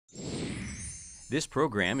This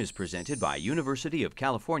program is presented by University of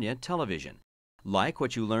California Television. Like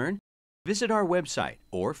what you learn? Visit our website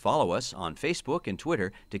or follow us on Facebook and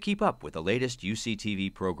Twitter to keep up with the latest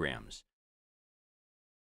UCTV programs.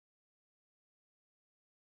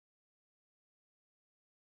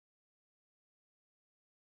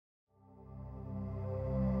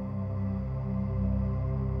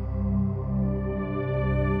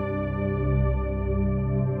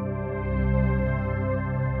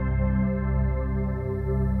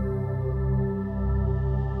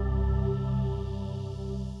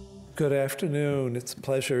 Good afternoon. It's a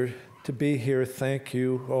pleasure to be here. Thank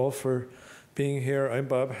you all for being here. I'm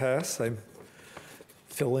Bob Hass. I'm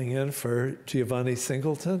filling in for Giovanni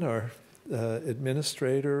Singleton, our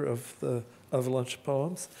administrator of the Lunch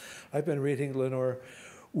Poems. I've been reading Leonore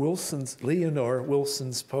Wilson's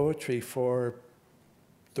poetry for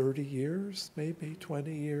 30 years, maybe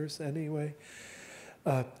 20 years anyway.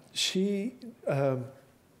 She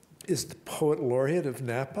is the poet laureate of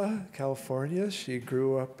Napa, California. She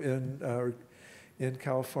grew up in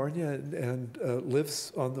California and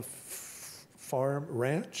lives on the farm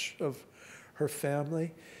ranch of her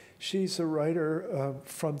family. She's a writer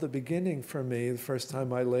from the beginning for me, the first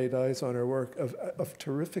time I laid eyes on her work, of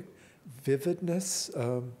terrific vividness.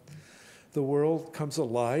 The world comes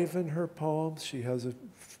alive in her poems. She has a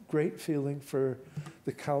great feeling for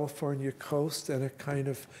the California coast and a kind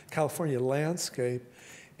of California landscape.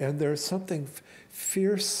 And there's something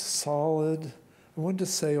fierce, solid, I wanted to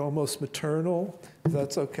say almost maternal, if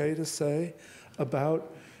that's okay to say,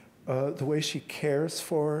 about the way she cares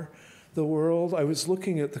for the world. I was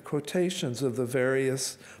looking at the quotations of the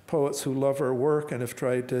various poets who love her work and have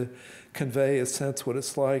tried to convey a sense what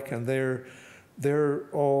it's like, and they're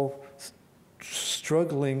all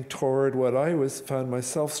struggling toward what I found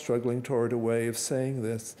myself struggling toward, a way of saying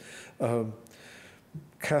this.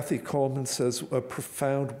 Kathy Coleman says, a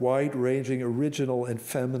profound, wide-ranging, original, and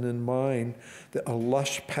feminine mind, a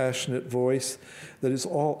lush, passionate voice that is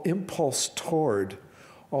all impulse toward,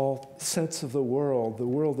 all sense of the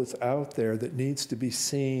world that's out there that needs to be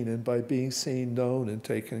seen, and by being seen, known, and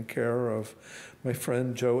taken care of. My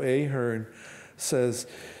friend Joe Ahern says,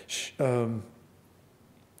 the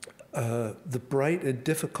bright and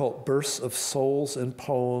difficult bursts of souls and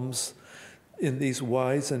poems in these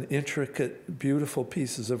wise and intricate, beautiful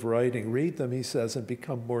pieces of writing. Read them, he says, and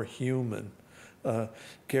become more human.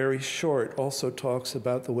 Gary Short also talks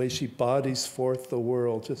about the way she bodies forth the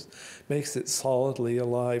world, just makes it solidly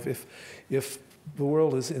alive. If the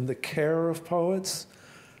world is in the care of poets,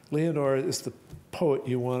 Leonore is the poet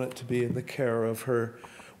you want it to be in the care of. Her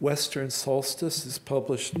Western Solstice is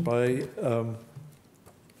published by,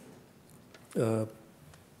 who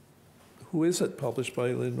is it published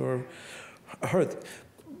by, Leonore? Her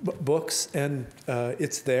books, and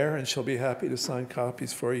it's there, and she'll be happy to sign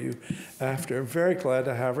copies for you after. I'm very glad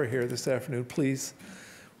to have her here this afternoon. Please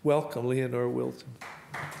welcome Leonore Wilson.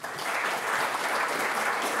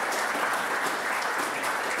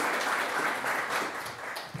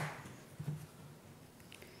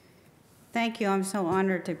 Thank you. I'm so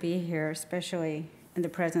honored to be here, especially in the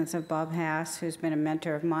presence of Bob Hass, who's been a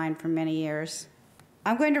mentor of mine for many years.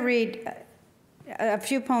 I'm going to read a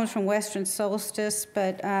few poems from Western Solstice,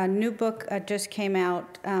 but a new book just came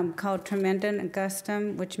out called Tremendum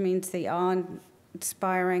Augustum, which means the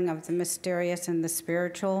awe-inspiring of the mysterious and the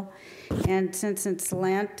spiritual. And since it's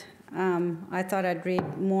Lent, I thought I'd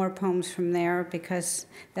read more poems from there because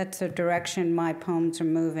that's the direction my poems are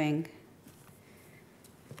moving.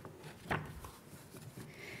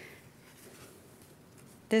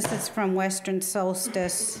 This is from Western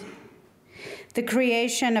Solstice. The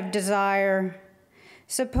creation of desire.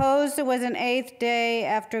 Suppose it was an 8th day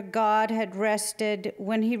after God had rested,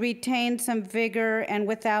 when he retained some vigor, and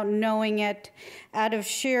without knowing it, out of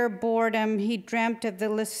sheer boredom, he dreamt of the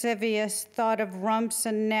lascivious, thought of rumps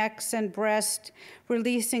and necks and breast,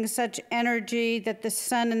 releasing such energy that the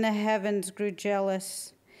sun in the heavens grew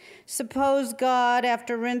jealous. Suppose God,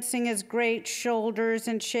 after rinsing his great shoulders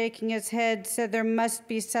and shaking his head, said, there must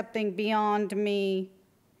be something beyond me.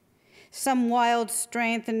 Some wild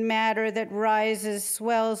strength and matter that rises,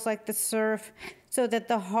 swells like the surf, so that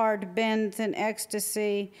the heart bends in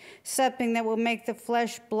ecstasy, something that will make the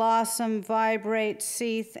flesh blossom, vibrate,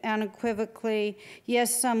 seethe unequivocally,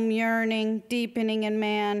 yes, some yearning, deepening in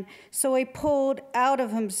man. So he pulled out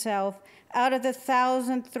of himself out of the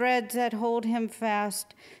 1,000 threads that hold him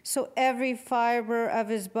fast. So every fiber of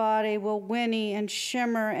his body will whinny and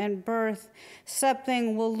shimmer and birth.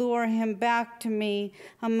 Something will lure him back to me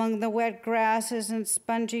among the wet grasses and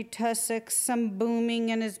spongy tussocks, some booming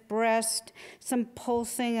in his breast, some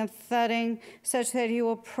pulsing and thudding, such that he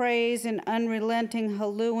will praise in unrelenting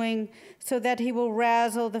hallooing, so that he will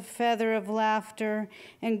razzle the feather of laughter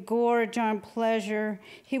and gorge on pleasure.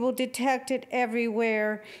 He will detect it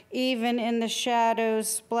everywhere, even in the shadows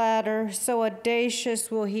splatter. So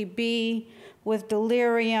audacious will he be, with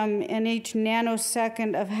delirium in each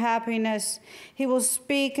nanosecond of happiness. He will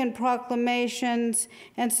speak in proclamations,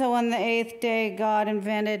 and so on the 8th day God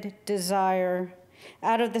invented desire.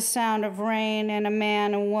 Out of the sound of rain and a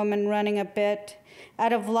man and woman running a bit,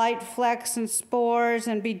 out of light flecks and spores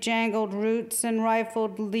and bejangled roots and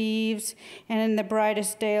rifled leaves, and in the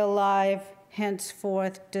brightest day alive,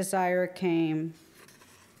 henceforth desire came.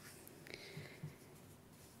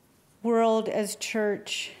 World as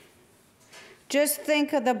church. Just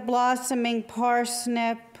think of the blossoming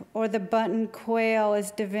parsnip or the button quail as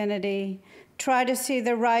divinity. Try to see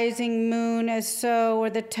the rising moon as so, or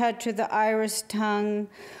the touch of the iris tongue,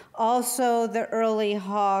 also the early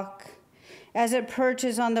hawk, as it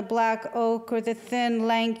perches on the black oak, or the thin,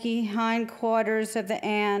 lanky hindquarters of the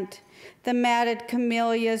ant, the matted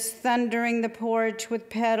camellias thundering the porch with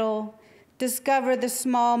petal. Discover the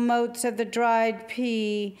small motes of the dried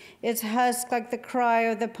pea, its husk like the cry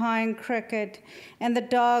of the pine cricket, and the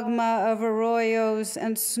dogma of arroyos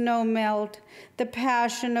and snowmelt, the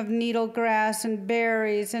passion of needlegrass and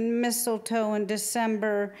berries and mistletoe in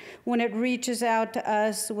December, when it reaches out to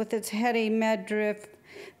us with its heady midriff.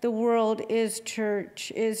 The world is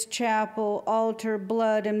church, is chapel, altar,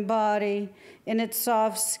 blood, and body, in its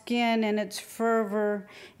soft skin and its fervor,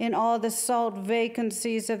 in all the salt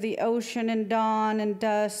vacancies of the ocean and dawn and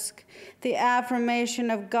dusk. The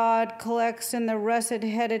affirmation of God collects in the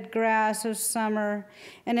russet-headed grass of summer,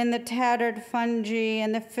 and in the tattered fungi,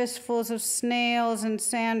 and the fistfuls of snails and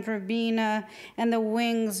sand verbena, and the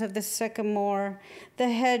wings of the sycamore. The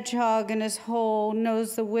hedgehog in his hole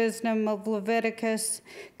knows the wisdom of Leviticus,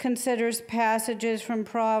 considers passages from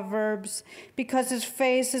Proverbs, because his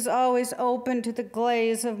face is always open to the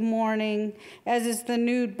glaze of morning, as is the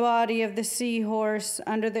nude body of the seahorse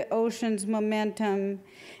under the ocean's momentum.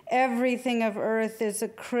 Everything of earth is a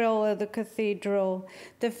krill of the cathedral.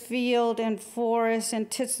 The field and forest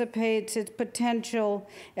anticipates its potential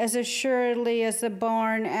as assuredly as the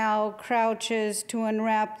barn owl crouches to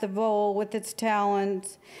enwrap the vole with its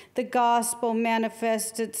talons. The gospel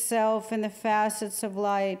manifests itself in the facets of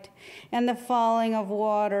light and the falling of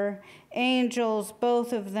water. Angels,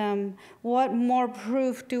 both of them, what more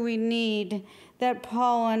proof do we need that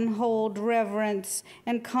pollen hold reverence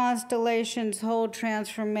and constellations hold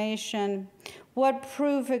transformation? What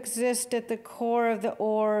proof exists at the core of the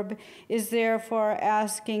orb is therefore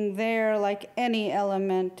asking there, like any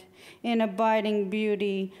element, in abiding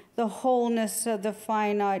beauty, the wholeness of the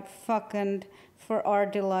finite fecund for our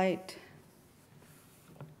delight.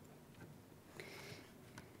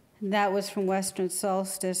 That was from Western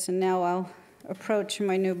Solstice, and now I'll approach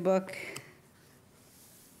my new book.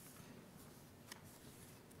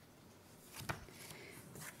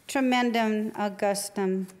 Tremendum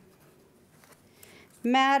Augustum.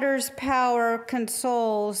 Matter's power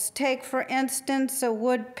consoles. Take, for instance, a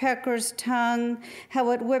woodpecker's tongue, how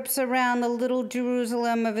it whips around the little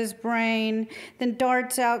Jerusalem of his brain, then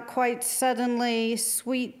darts out quite suddenly,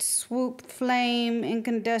 sweet swoop flame,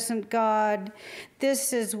 incandescent God.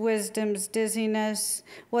 This is wisdom's dizziness,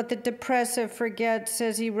 what the depressive forgets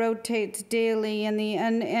as he rotates daily in the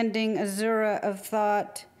unending azura of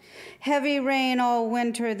thought. Heavy rain all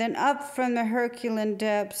winter, then up from the Herculean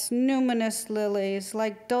depths, numinous lilies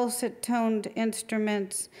like dulcet-toned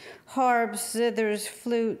instruments, harps, zithers,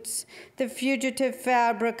 flutes, the fugitive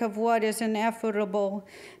fabric of what is ineffable,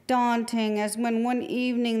 daunting as when one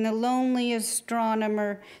evening the lonely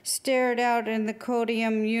astronomer stared out in the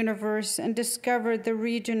Codium universe and discovered the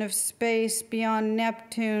region of space beyond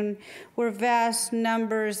Neptune, where vast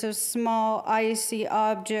numbers of small icy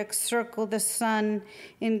objects circle the sun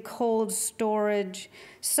in cold storage.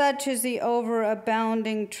 Such is the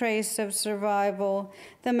overabounding trace of survival,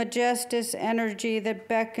 the majestic energy that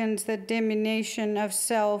beckons the diminution of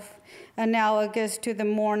self, analogous to the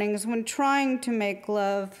mornings when, trying to make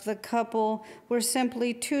love, the couple were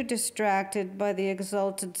simply too distracted by the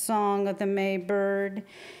exalted song of the May bird.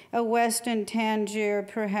 A western Tangier,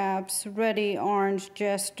 perhaps, ruddy orange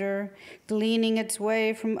jester, gleaning its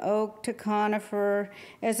way from oak to conifer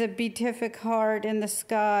as a beatific heart in the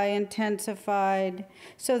sky intensified.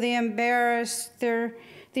 So they embarrassed their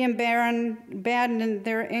The abandoned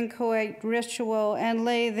their inchoate ritual and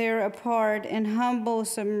lay there apart in humble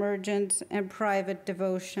submergence and private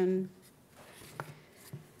devotion.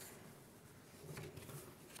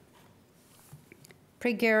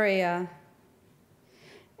 Pregaria.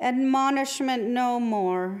 Admonishment no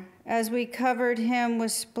more, as we covered him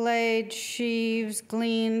with splayed sheaves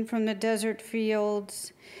gleaned from the desert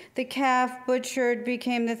fields. The calf butchered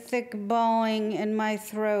became the thick bawling in my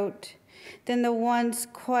throat. Then the once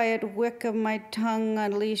quiet wick of my tongue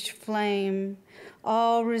unleashed flame.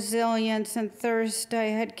 All resilience and thirst I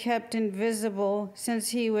had kept invisible since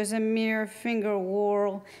he was a mere finger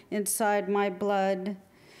whorl inside my blood.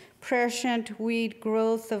 Prescient weed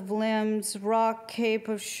growth of limbs, rock cape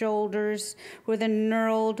of shoulders, where the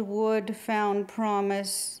knurled wood found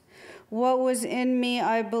promise. What was in me,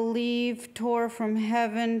 I believe, tore from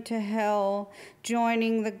heaven to hell,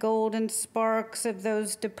 joining the golden sparks of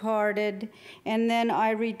those departed, and then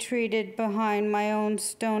I retreated behind my own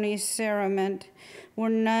stony cerement, where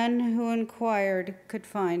none who inquired could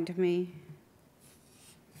find me.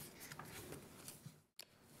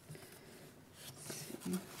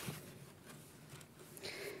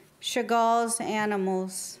 Chagall's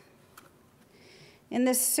Animals. In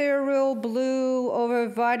the cereal blue over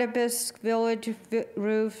Vitebsk village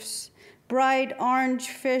roofs, bright orange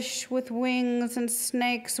fish with wings and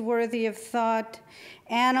snakes worthy of thought,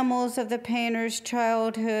 animals of the painter's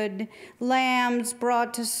childhood, lambs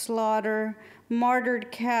brought to slaughter, martyred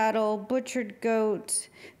cattle, butchered goats,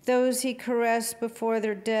 those he caressed before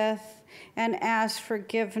their death, and asked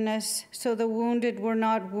forgiveness, so the wounded were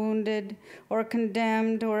not wounded, or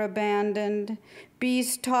condemned, or abandoned.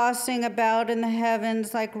 Beasts tossing about in the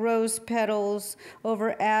heavens like rose petals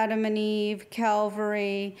over Adam and Eve,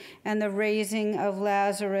 Calvary, and the raising of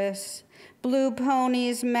Lazarus. Blue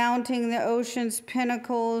ponies mounting the ocean's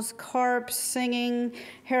pinnacles, carps singing,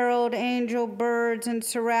 herald angel birds, and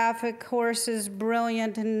seraphic horses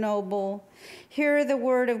brilliant and noble. Hear the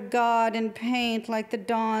word of God in paint like the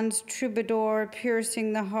dawn's troubadour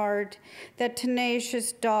piercing the heart, that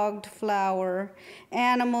tenacious dogged flower.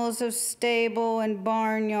 Animals of stable and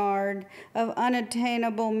barnyard, of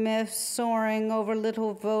unattainable myths soaring over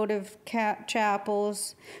little votive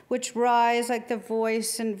chapels, which rise like the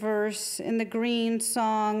voice and verse in the green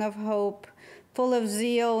song of hope, full of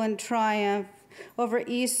zeal and triumph, over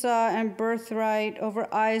Esau and birthright,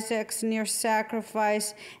 over Isaac's near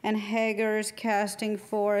sacrifice and Hagar's casting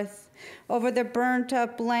forth, over the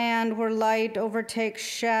burnt-up land where light overtakes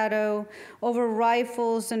shadow, over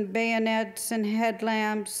rifles and bayonets and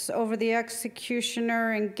headlamps, over the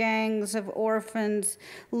executioner and gangs of orphans,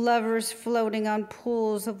 lovers floating on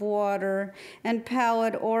pools of water, and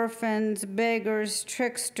pallid orphans, beggars,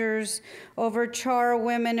 tricksters, over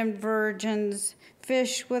charwomen and virgins,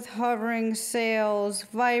 fish with hovering sails,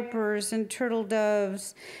 vipers and turtle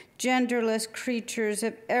doves, genderless creatures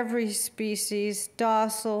of every species,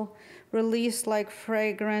 docile, released like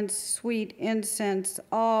fragrance, sweet incense,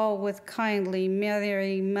 all with kindly,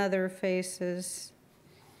 merry mother faces.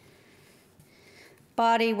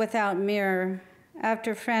 Body Without Mirror,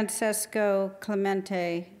 after Francesco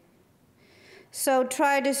Clemente. So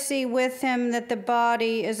try to see with him that the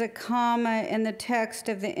body is a comma in the text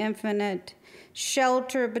of the infinite,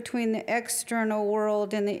 shelter between the external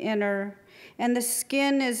world and the inner, and the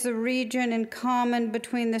skin is the region in common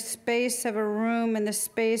between the space of a room and the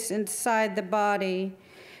space inside the body.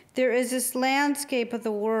 There is this landscape of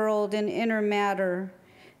the world in inner matter,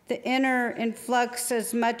 the inner in flux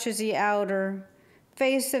as much as the outer,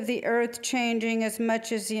 face of the earth changing as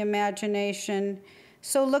much as the imagination.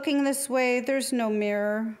 So looking this way, there's no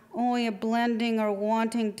mirror, only a blending or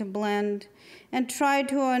wanting to blend, and try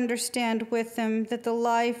to understand with them that the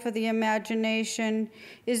life of the imagination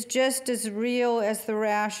is just as real as the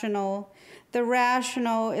rational. The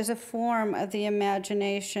rational is a form of the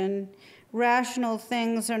imagination. Rational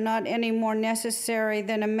things are not any more necessary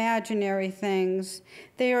than imaginary things.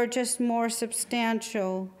 They are just more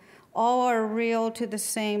substantial. All are real to the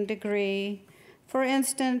same degree. For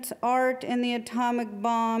instance, art and the atomic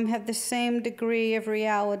bomb have the same degree of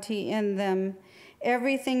reality in them.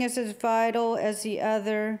 Everything is as vital as the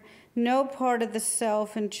other, no part of the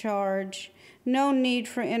self in charge, no need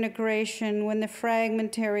for integration when the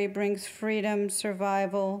fragmentary brings freedom,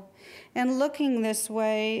 survival. And looking this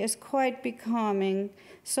way is quite becoming.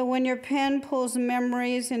 So when your pen pulls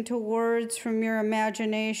memories into words from your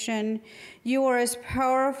imagination, you are as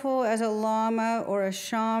powerful as a llama or a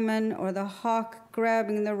shaman or the hawk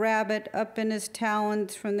grabbing the rabbit up in his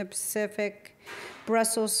talons from the Pacific,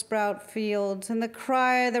 Brussels sprout fields, and the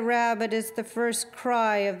cry of the rabbit is the first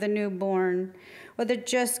cry of the newborn, or the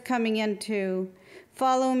just coming into.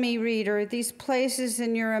 Follow me, reader. These places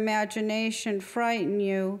in your imagination frighten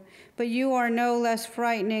you, but you are no less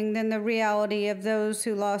frightening than the reality of those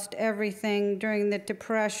who lost everything during the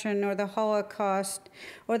Depression or the Holocaust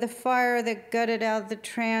or the fire that gutted out the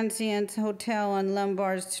Transients Hotel on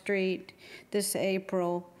Lombard Street this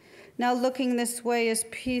April. Now looking this way is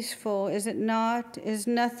peaceful, is it not? Is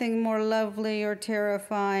nothing more lovely or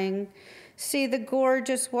terrifying? See, the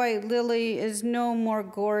gorgeous white lily is no more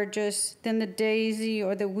gorgeous than the daisy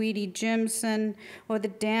or the weedy jimson or the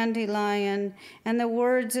dandelion, and the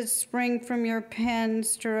words that spring from your pen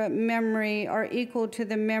stir up memory are equal to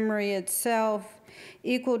the memory itself,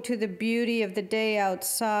 equal to the beauty of the day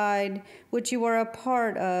outside, which you are a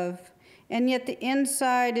part of. And yet the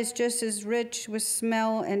inside is just as rich with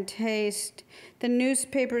smell and taste. The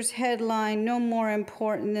newspaper's headline no more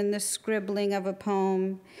important than the scribbling of a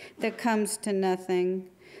poem that comes to nothing.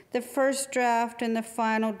 The first draft and the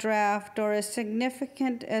final draft are as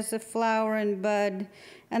significant as the flower in bud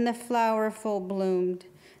and the flower full bloomed,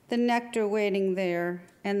 the nectar waiting there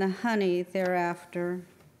and the honey thereafter.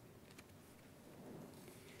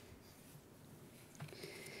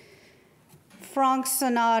 Franck's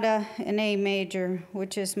Sonata in A major,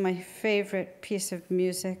 which is my favorite piece of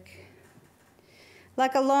music.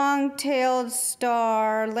 Like a long-tailed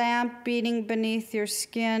star, lamp beating beneath your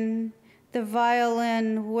skin, the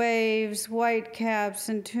violin waves, white caps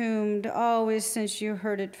entombed, always since you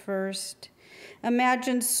heard it first.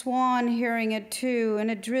 Imagine Swann hearing it too in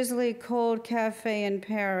a drizzly cold cafe in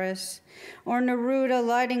Paris, or Neruda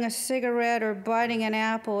lighting a cigarette or biting an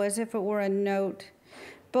apple as if it were a note.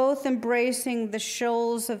 Both embracing the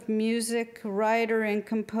shoals of music, writer and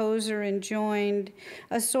composer enjoined,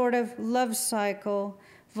 a sort of love cycle,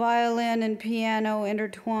 violin and piano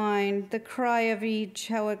intertwined, the cry of each,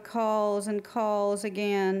 how it calls and calls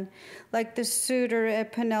again, like the suitor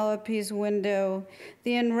at Penelope's window,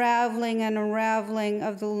 the unraveling and unraveling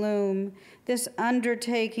of the loom, this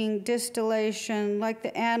undertaking distillation, like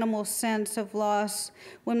the animal sense of loss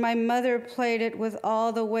when my mother played it with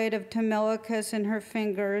all the weight of Telemachus in her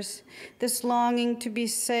fingers, this longing to be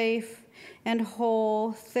safe and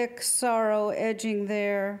whole, thick sorrow edging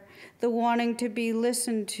there, the wanting to be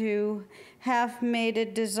listened to,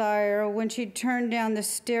 half-mated desire when she turned down the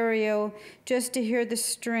stereo just to hear the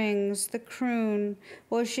strings, the croon,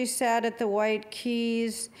 while she sat at the white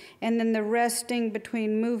keys, and then the resting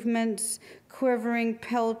between movements, quivering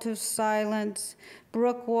pelt of silence,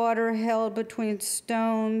 brook water held between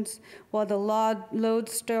stones, while the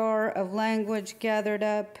lodestar of language gathered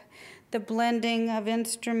up, the blending of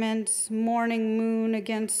instruments, morning moon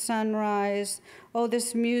against sunrise. Oh,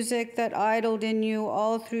 this music that idled in you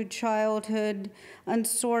all through childhood,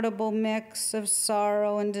 unsortable mix of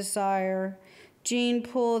sorrow and desire, gene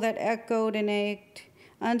pool that echoed and ached,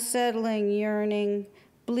 unsettling yearning,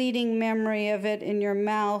 bleeding memory of it in your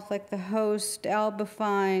mouth like the host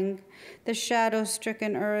albifying, the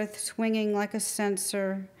shadow-stricken earth swinging like a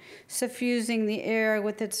censer, suffusing the air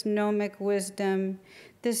with its gnomic wisdom,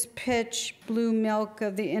 this pitch blue milk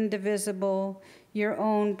of the indivisible, your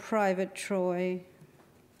own private Troy.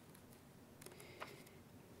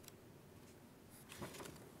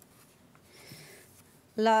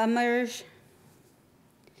 La Emerge.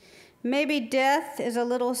 Maybe death is a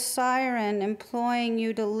little siren imploring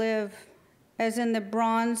you to live, as in the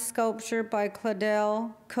bronze sculpture by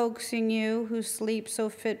Claudel, coaxing you who sleep so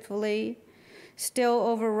fitfully, still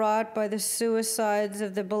overwrought by the suicides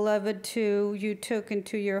of the beloved two you took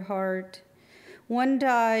into your heart. One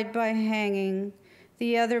died by hanging,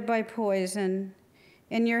 the other by poison,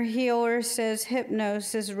 and your healer says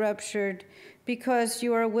hypnos is ruptured because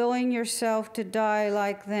you are willing yourself to die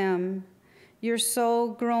like them, your soul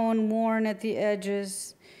grown worn at the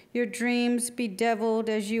edges, your dreams bedeviled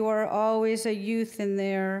as you are always a youth in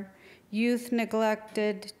there, youth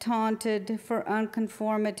neglected, taunted for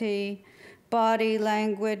unconformity, body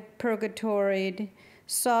languid, purgatoried,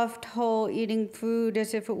 soft hole eating food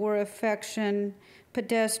as if it were affection,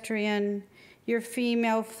 pedestrian, your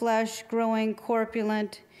female flesh growing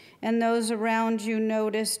corpulent, and those around you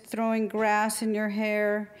noticed throwing grass in your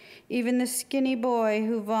hair. Even the skinny boy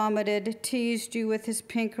who vomited teased you with his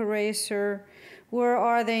pink eraser. Where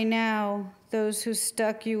are they now, those who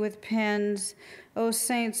stuck you with pens? O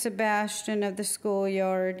Saint Sebastian of the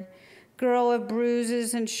schoolyard. Girl of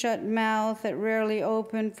bruises and shut mouth that rarely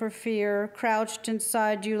opened for fear, crouched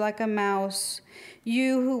inside you like a mouse.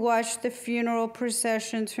 You who watched the funeral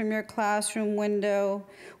processions from your classroom window,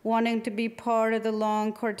 wanting to be part of the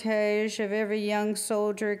long cortege of every young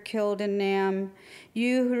soldier killed in Nam.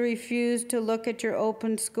 You who refused to look at your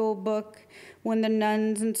open school book when the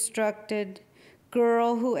nuns instructed.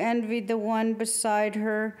 girl who envied the one beside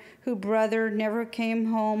her, whose brother never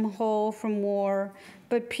came home whole from war,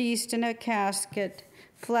 but pieced in a casket,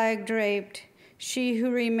 flag draped, she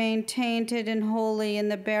who remained tainted and holy in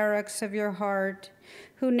the barracks of your heart,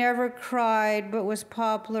 who never cried but was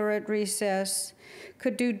popular at recess,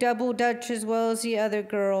 could do double dutch as well as the other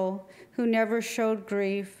girl, who never showed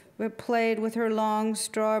grief, but played with her long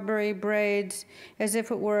strawberry braids as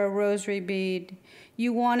if it were a rosary bead.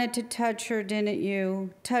 You wanted to touch her, didn't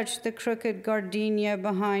you? Touch the crooked gardenia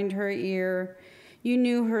behind her ear. You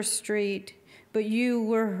knew her street, but you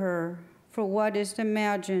were her, for what is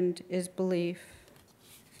imagined is belief.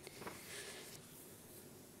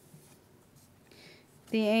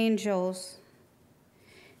 The angels.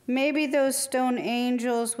 Maybe those stone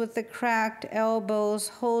angels with the cracked elbows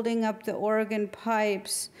holding up the organ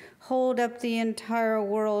pipes hold up the entire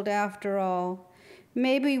world after all.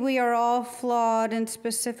 Maybe we are all flawed in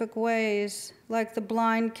specific ways, like the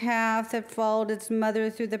blind calf that followed its mother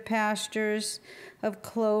through the pastures of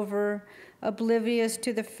clover, oblivious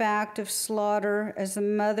to the fact of slaughter as the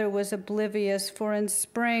mother was oblivious, for in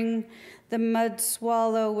spring the mud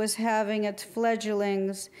swallow was having its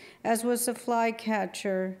fledglings, as was the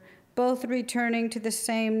flycatcher, both returning to the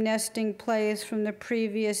same nesting place from the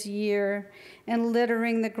previous year and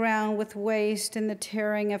littering the ground with waste and the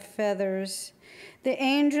tearing of feathers. The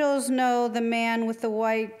angels know the man with the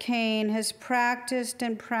white cane has practiced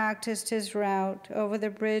and practiced his route over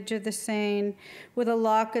the bridge of the Seine, where the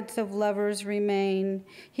lockets of lovers remain.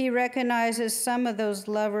 He recognizes some of those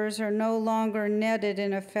lovers are no longer netted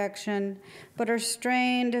in affection, but are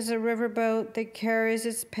strained as a riverboat that carries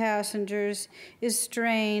its passengers is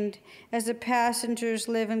strained, as the passengers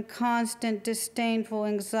live in constant disdainful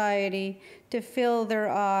anxiety to fill their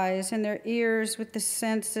eyes and their ears with the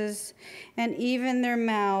senses, and even their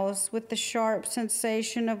mouths with the sharp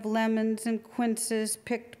sensation of lemons and quinces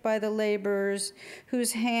picked by the laborers,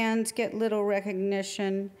 whose hands get little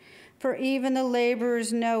recognition. For even the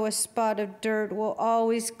laborers know a spot of dirt will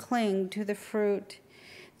always cling to the fruit,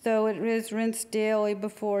 though it is rinsed daily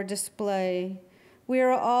before display. We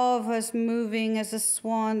are all of us moving as the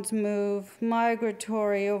swans move,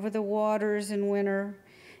 migratory over the waters in winter.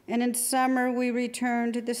 And in summer, we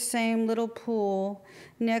return to the same little pool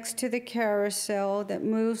next to the carousel that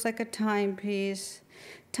moves like a timepiece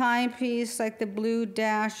like the blue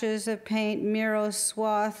dashes of paint Miro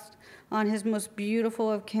swathed on his most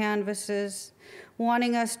beautiful of canvases,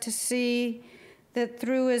 wanting us to see that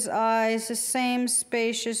through his eyes the same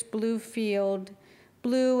spacious blue field,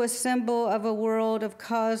 blue a symbol of a world of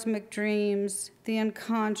cosmic dreams, the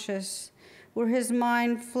unconscious, where his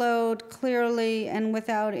mind flowed clearly and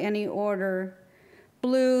without any order.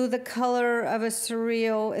 Blue, the color of a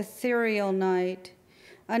surreal, ethereal night,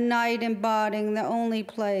 a night embodying the only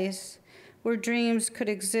place where dreams could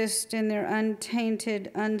exist in their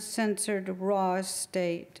untainted, uncensored, raw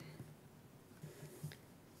state.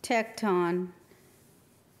 Tecton.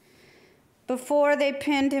 Before they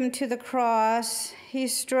pinned him to the cross, he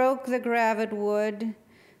stroked the gravid wood,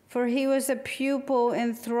 for he was a pupil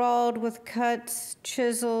enthralled with cuts,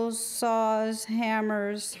 chisels, saws,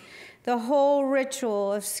 hammers, the whole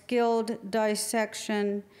ritual of skilled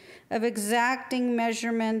dissection, of exacting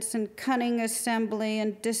measurements and cunning assembly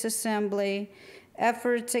and disassembly,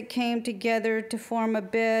 efforts that came together to form a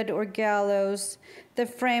bed or gallows, the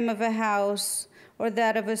frame of a house, or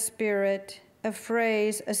that of a spirit, a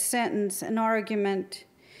phrase, a sentence, an argument.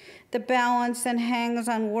 The balance then hangs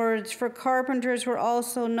on words, for carpenters were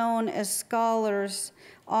also known as scholars,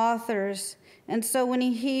 authors, and so when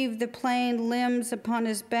he heaved the plain limbs upon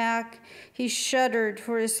his back, he shuddered,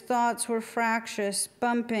 for his thoughts were fractious,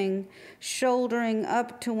 bumping, shouldering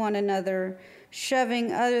up to one another,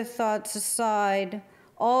 shoving other thoughts aside,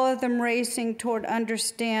 all of them racing toward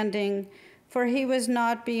understanding, for he was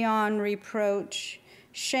not beyond reproach,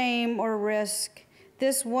 shame, or risk.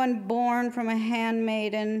 This one born from a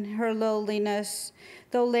handmaiden, her lowliness,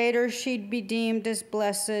 though later she'd be deemed as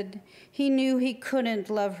blessed, he knew he couldn't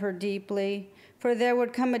love her deeply, for there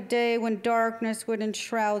would come a day when darkness would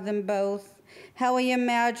enshroud them both. How he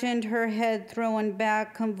imagined her head thrown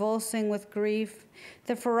back, convulsing with grief,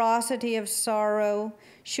 the ferocity of sorrow.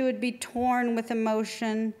 She would be torn with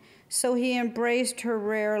emotion, so he embraced her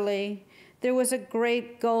rarely. There was a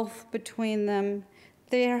great gulf between them.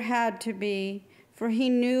 There had to be, for he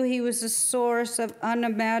knew he was the source of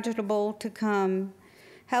unimaginable to come.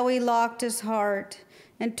 How he locked his heart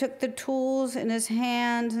and took the tools in his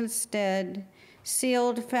hands instead,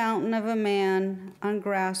 sealed fountain of a man,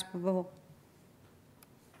 ungraspable.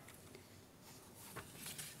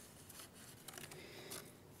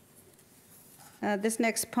 This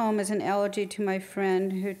next poem is an elegy to my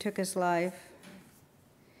friend who took his life.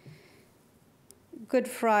 Good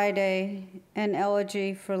Friday, an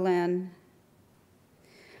elegy for Len.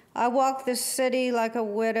 I walk the city like a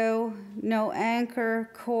widow, no anchor,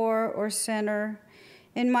 core, or center.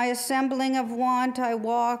 In my assembling of want, I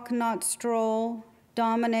walk, not stroll,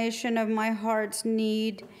 domination of my heart's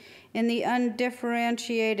need, in the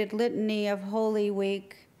undifferentiated litany of Holy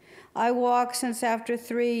Week. I walk since after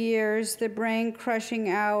 3 years, the brain-crushing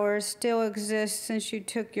hours still exist since you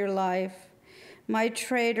took your life. My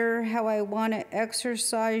traitor, how I want to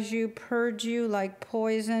exorcise you, purge you like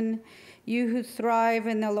poison, you who thrive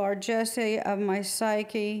in the largesse of my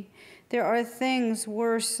psyche. There are things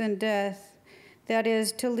worse than death, that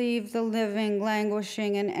is, to leave the living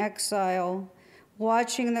languishing in exile,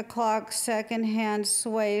 watching the clock second-hand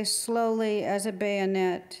sway slowly as a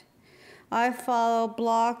bayonet. I follow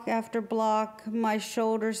block after block, my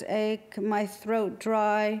shoulders ache, my throat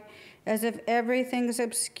dry, as if everything's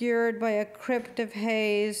obscured by a crypt of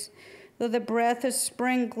haze, though the breath of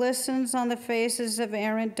spring glistens on the faces of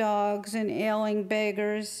errant dogs and ailing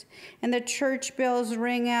beggars, and the church bells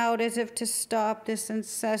ring out as if to stop this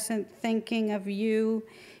incessant thinking of you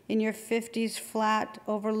in your 50s flat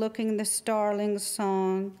overlooking the starling's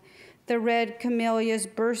song, the red camellias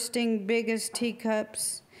bursting big as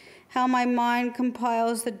teacups, how my mind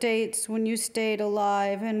compiles the dates when you stayed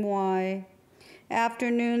alive and why.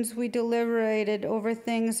 Afternoons we deliberated over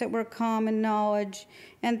things that were common knowledge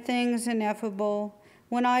and things ineffable,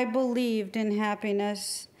 when I believed in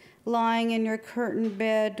happiness, lying in your curtained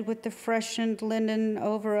bed with the freshened linen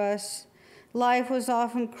over us. Life was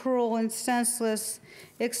often cruel and senseless,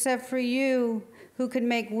 except for you, who could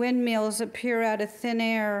make windmills appear out of thin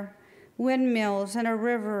air, windmills and a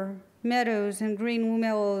river, meadows and green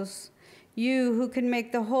meadows. You who could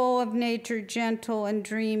make the whole of nature gentle and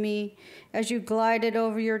dreamy as you glided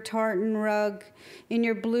over your tartan rug in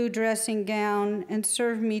your blue dressing gown and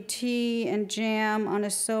served me tea and jam on a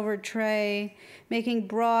silver tray, making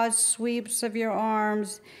broad sweeps of your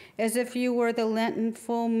arms as if you were the Lenten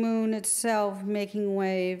full moon itself making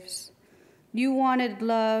waves. You wanted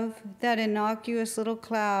love, that innocuous little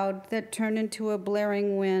cloud that turned into a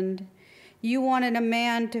blaring wind. You wanted a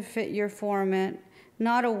man to fit your format,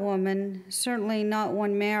 not a woman, certainly not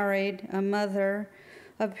one married, a mother,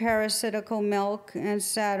 of parasitical milk and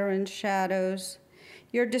saturn shadows.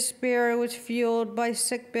 Your despair was fueled by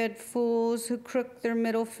sickbed fools who crooked their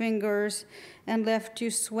middle fingers and left you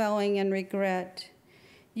swelling in regret.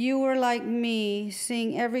 You were like me,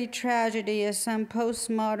 seeing every tragedy as some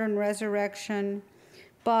postmodern resurrection.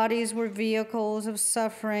 Bodies were vehicles of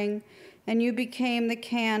suffering, and you became the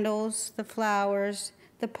candles, the flowers,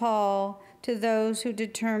 the pall, to those who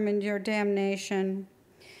determined your damnation.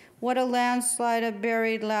 What a landslide of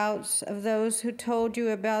buried louts of those who told you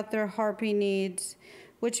about their harpy needs,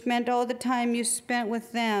 which meant all the time you spent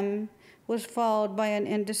with them was followed by an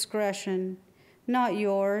indiscretion. Not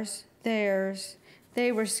yours, theirs.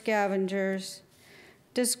 They were scavengers,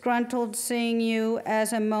 disgruntled seeing you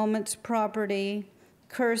as a moment's property,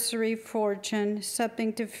 cursory fortune,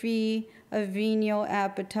 something to fee a venial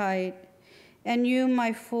appetite. And you,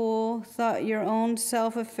 my fool, thought your own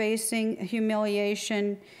self-effacing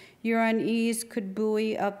humiliation, your unease could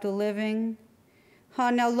buoy up the living?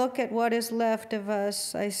 Now look at what is left of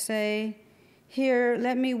us, I say. Here,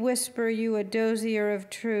 let me whisper you a dozier of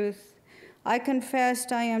truth. I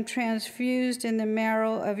confessed I am transfused in the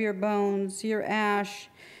marrow of your bones, your ash,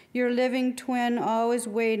 your living twin always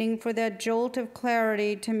waiting for that jolt of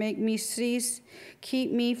clarity to make me cease,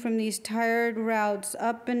 keep me from these tired routes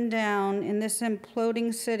up and down in this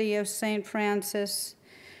imploding city of St. Francis.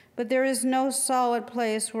 But there is no solid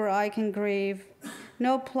place where I can grieve,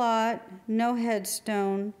 no plot, no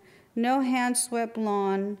headstone, no hand-swept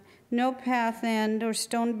lawn, no path end or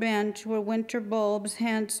stone bench where winter bulbs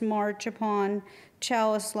hence march upon,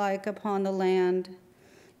 chalice-like upon the land.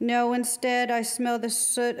 No, instead, I smell the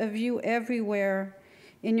soot of you everywhere,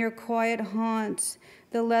 in your quiet haunts,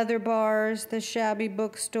 the leather bars, the shabby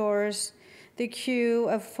bookstores, the queue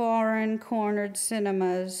of foreign cornered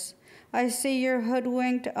cinemas. I see your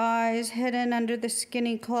hoodwinked eyes hidden under the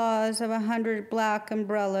skinny claws of 100 black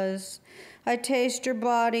umbrellas. I taste your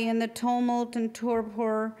body in the tumult and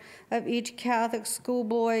torpor of each Catholic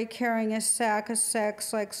schoolboy carrying a sack of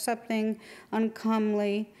sex like something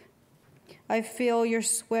uncomely. I feel your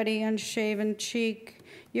sweaty, unshaven cheek,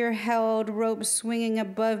 your held rope swinging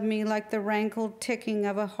above me like the rankled ticking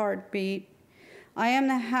of a heartbeat. I am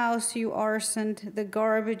the house you arsoned, the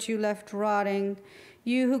garbage you left rotting,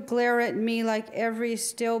 you who glare at me like every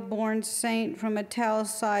stillborn saint from a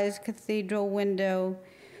towel-sized cathedral window.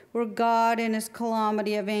 where God in his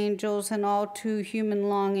calamity of angels and all too human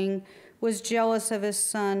longing was jealous of his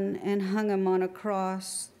son and hung him on a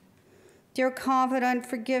cross. Dear confidant,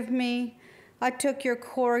 forgive me. I took your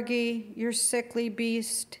corgi, your sickly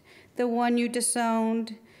beast, the one you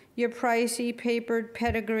disowned, your pricey papered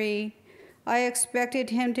pedigree. I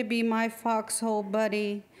expected him to be my foxhole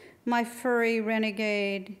buddy, my furry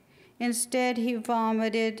renegade. Instead, he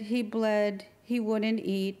vomited, he bled, he wouldn't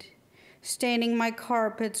eat, staining my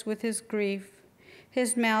carpets with his grief.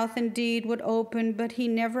 His mouth indeed would open, but he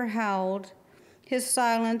never howled, his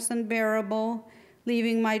silence unbearable,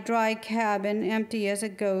 leaving my dry cabin empty as a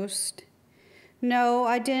ghost. No,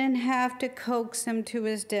 I didn't have to coax him to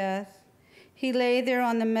his death. He lay there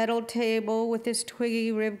on the metal table with his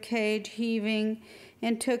twiggy rib cage heaving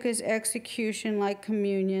and took his execution like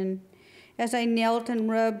communion, as I knelt and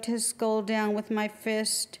rubbed his skull down with my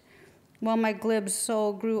fist, while my glib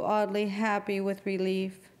soul grew oddly happy with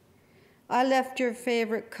relief. I left your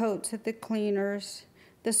favorite coats at the cleaners,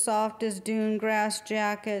 the soft as dune grass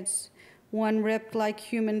jackets, one ripped like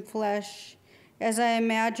human flesh, as I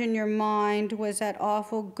imagine your mind was that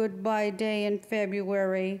awful goodbye day in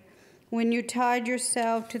February, when you tied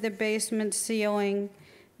yourself to the basement ceiling,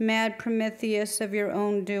 mad Prometheus of your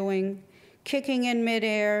own doing, kicking in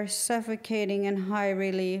midair, suffocating in high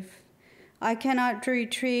relief. I cannot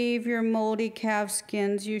retrieve your moldy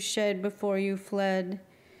calfskins you shed before you fled.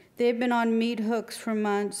 They've been on meat hooks for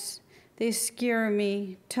months. They scare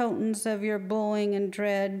me, tokens of your bullying and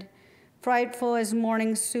dread, frightful as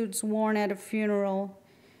mourning suits worn at a funeral.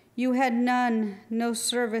 You had none, no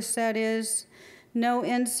service, that is, no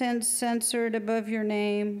incense censored above your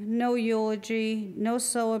name, no eulogy, no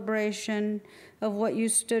celebration of what you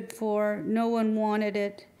stood for. No one wanted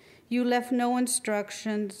it. You left no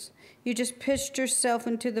instructions. You just pitched yourself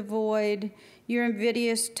into the void, your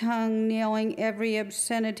invidious tongue nailing every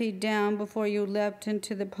obscenity down before you leapt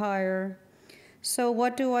into the pyre. So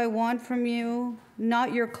what do I want from you?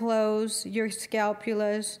 Not your clothes, your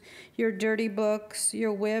scapulas, your dirty books,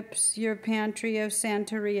 your whips, your pantry of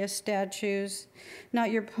Santeria statues. Not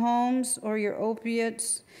your poems or your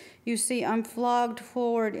opiates. You see, I'm flogged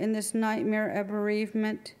forward in this nightmare of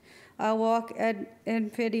bereavement. I walk ad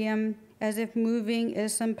infinitum, as if moving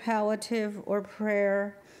is some palliative or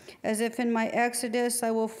prayer, as if in my exodus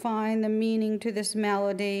I will find the meaning to this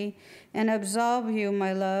malady and absolve you,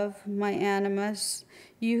 my love, my animus,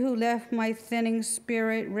 you who left my thinning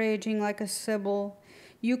spirit raging like a sibyl.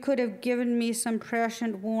 You could have given me some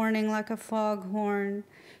prescient warning like a foghorn.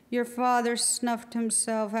 Your father snuffed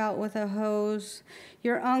himself out with a hose,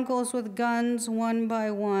 your uncles with guns one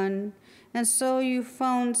by one. And so you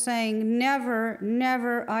phoned saying, never,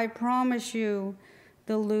 never, I promise you,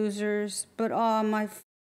 the losers. But ah, my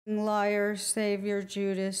liar, Savior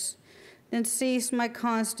Judas, then cease my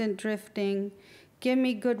constant drifting. Give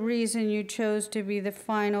me good reason you chose to be the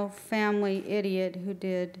final family idiot who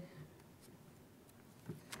did.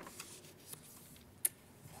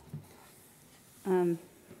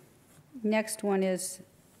 Next one is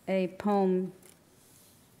a poem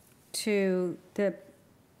to the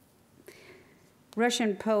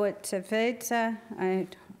Russian poet Tsvetsa.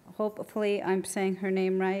 Hopefully I'm saying her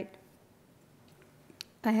name right.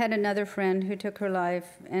 I had another friend who took her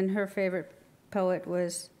life, and her favorite poet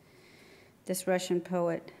was this Russian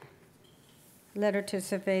poet. Letter to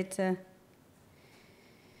Tsvetsa.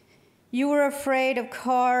 You were afraid of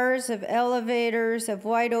cars, of elevators, of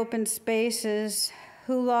wide open spaces,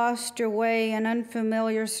 who lost your way in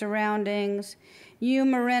unfamiliar surroundings, you,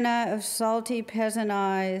 Marina, of salty peasant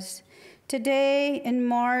eyes. Today, in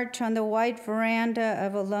March, on the white veranda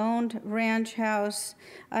of a lone ranch house,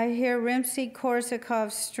 I hear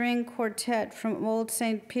Rimsky-Korsakov's string quartet from old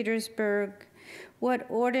St. Petersburg. What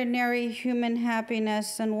ordinary human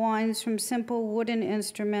happiness unwinds from simple wooden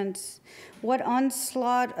instruments. What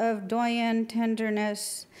onslaught of doyen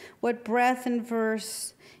tenderness. What breath and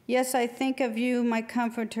verse. Yes, I think of you, my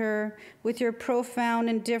comforter, with your profound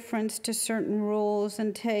indifference to certain rules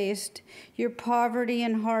and taste, your poverty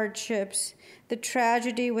and hardships, the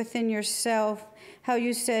tragedy within yourself, how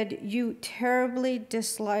you said you terribly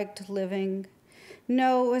disliked living.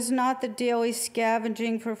 No, it was not the daily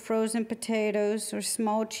scavenging for frozen potatoes or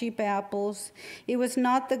small cheap apples. It was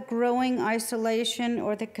not the growing isolation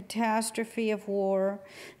or the catastrophe of war.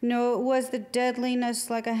 No, it was the deadliness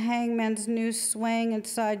like a hangman's noose swaying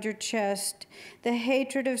inside your chest, the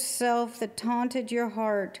hatred of self that taunted your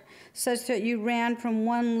heart, such that you ran from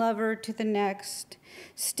one lover to the next,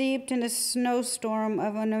 steeped in a snowstorm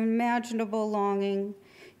of unimaginable longing.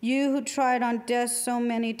 You who tried on death so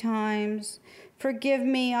many times, Forgive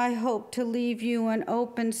me, I hope to leave you an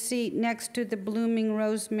open seat next to the blooming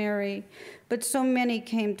rosemary, but so many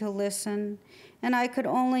came to listen, and I could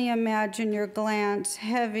only imagine your glance,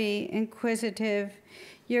 heavy, inquisitive,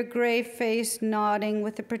 your gray face nodding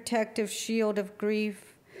with a protective shield of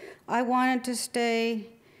grief. I wanted to say,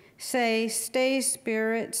 stay,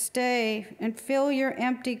 spirit, stay, and fill your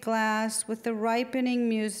empty glass with the ripening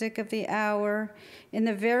music of the hour, in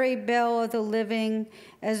the very bell of the living,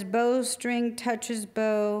 as bowstring touches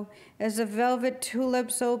bow, as the velvet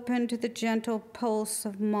tulips open to the gentle pulse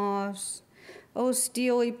of moss. O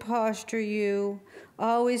steely posture you,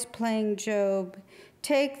 always playing Job,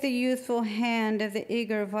 take the youthful hand of the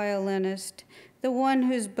eager violinist, the one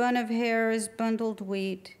whose bun of hair is bundled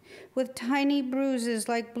wheat, with tiny bruises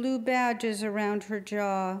like blue badges around her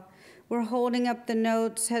jaw, where holding up the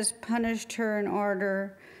notes has punished her in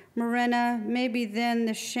ardor. Marina, maybe then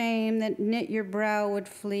the shame that knit your brow would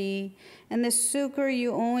flee, and the succor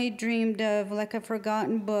you only dreamed of like a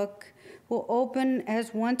forgotten book will open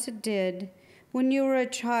as once it did, when you were a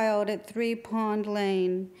child at 3 Pond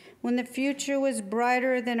Lane, when the future was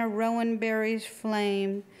brighter than a rowan berry's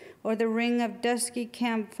flame, or the ring of dusky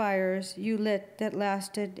campfires you lit that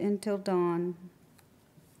lasted until dawn.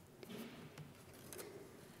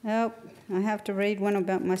 Oh, I have to read one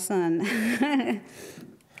about my son.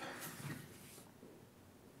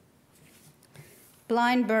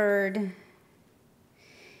 Blind bird.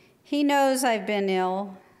 He knows I've been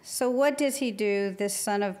ill, so what does he do, this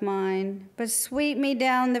son of mine, but sweep me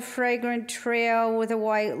down the fragrant trail where the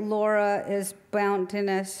white Laura is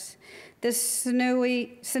bounteous. The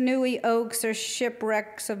sinewy oaks are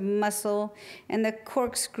shipwrecks of muscle, and the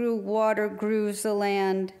corkscrew water grooves the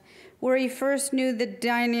land, where he first knew the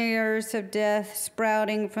deniers of death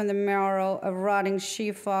sprouting from the marrow of rotting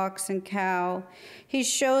she-fox and cow. He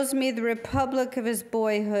shows me the republic of his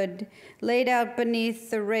boyhood, laid out beneath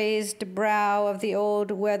the raised brow of the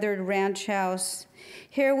old weathered ranch house.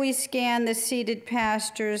 Here we scan the seeded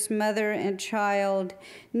pastures, mother and child,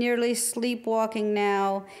 nearly sleepwalking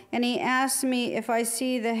now, and he asks me if I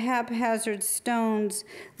see the haphazard stones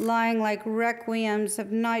lying like requiems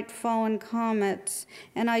of night-fallen comets,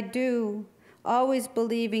 and I do, always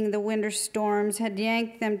believing the winter storms had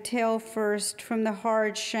yanked them tail first from the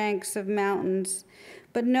hard shanks of mountains.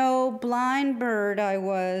 But no, blind bird I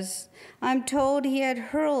was. I'm told he had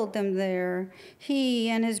hurled them there, he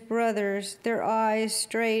and his brothers, their eyes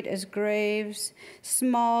straight as graves,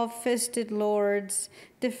 small-fisted lords,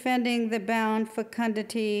 defending the bound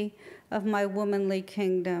fecundity of my womanly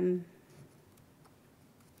kingdom.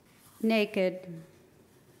 Naked.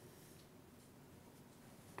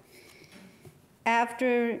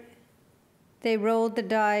 After they rolled the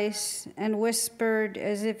dice and whispered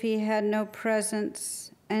as if he had no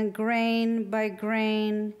presence, and grain by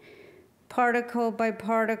grain, particle by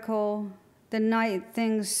particle, the night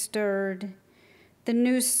things stirred. The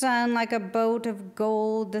new sun like a boat of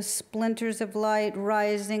gold, the splinters of light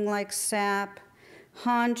rising like sap,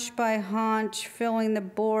 haunch by haunch, filling the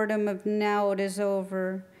boredom of now it is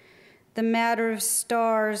over. The matter of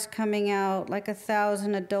stars coming out like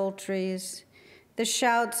 1,000 adulteries. The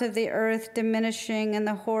shouts of the earth diminishing and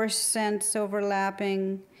the hoarse scents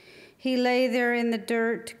overlapping. He lay there in the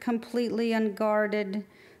dirt, completely unguarded,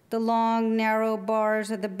 the long, narrow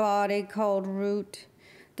bars of the body called root,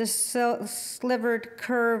 the slivered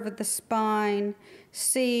curve of the spine,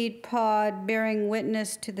 seed pod bearing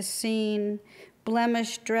witness to the scene,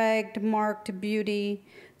 blemish dragged marked beauty,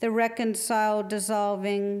 the reconciled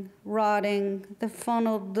dissolving, rotting, the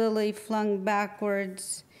funneled lily flung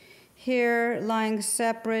backwards. Here, lying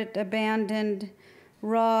separate, abandoned,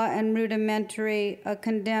 raw and rudimentary, a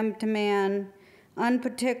condemned man,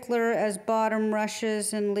 unparticular as bottom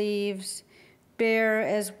rushes and leaves, bare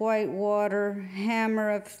as white water, hammer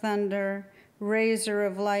of thunder, razor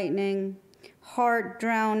of lightning, heart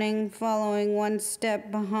drowning, following one step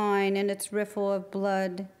behind in its riffle of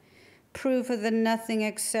blood, proof of the nothing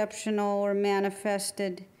exceptional or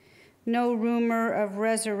manifested, no rumor of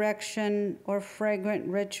resurrection or fragrant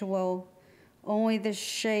ritual, only the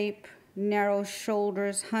shape, narrow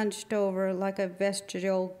shoulders hunched over like a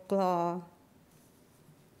vestigial claw.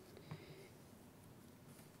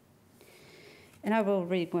 And I will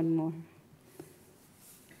read one more.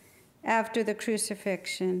 After the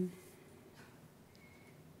crucifixion.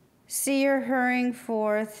 See her hurrying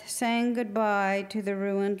forth, saying goodbye to the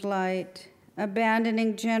ruined light,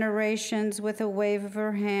 abandoning generations with a wave of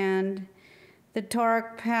her hand, the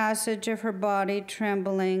dark passage of her body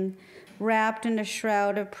trembling, wrapped in a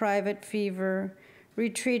shroud of private fever,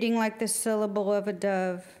 retreating like the syllable of a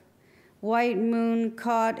dove. White moon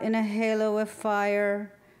caught in a halo of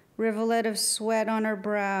fire, rivulet of sweat on her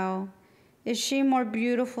brow. Is she more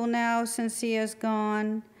beautiful now since he has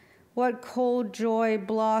gone? What cold joy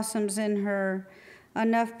blossoms in her,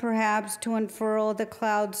 enough perhaps to unfurl the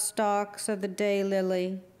cloud stalks of the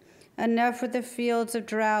daylily, enough for the fields of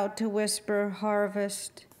drought to whisper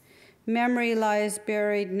harvest. Memory lies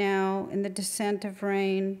buried now in the descent of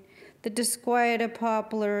rain, the disquiet of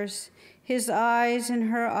poplars, his eyes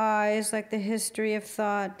and her eyes like the history of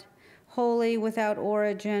thought, holy without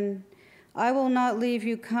origin. I will not leave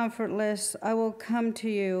you comfortless, I will come to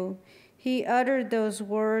you. He uttered those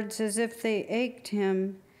words as if they ached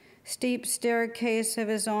him. Steep staircase of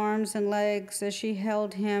his arms and legs as she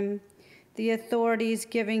held him, the authorities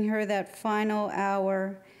giving her that final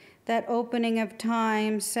hour, that opening of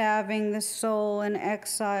time, salving the soul in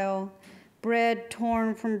exile, bread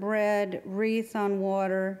torn from bread, wreath on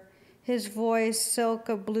water, his voice silk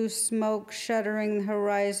of blue smoke shuddering the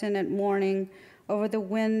horizon at morning over the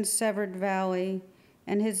wind-severed valley,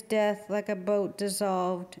 and his death like a boat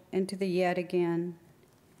dissolved into the yet again.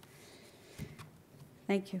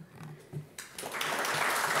 Thank you.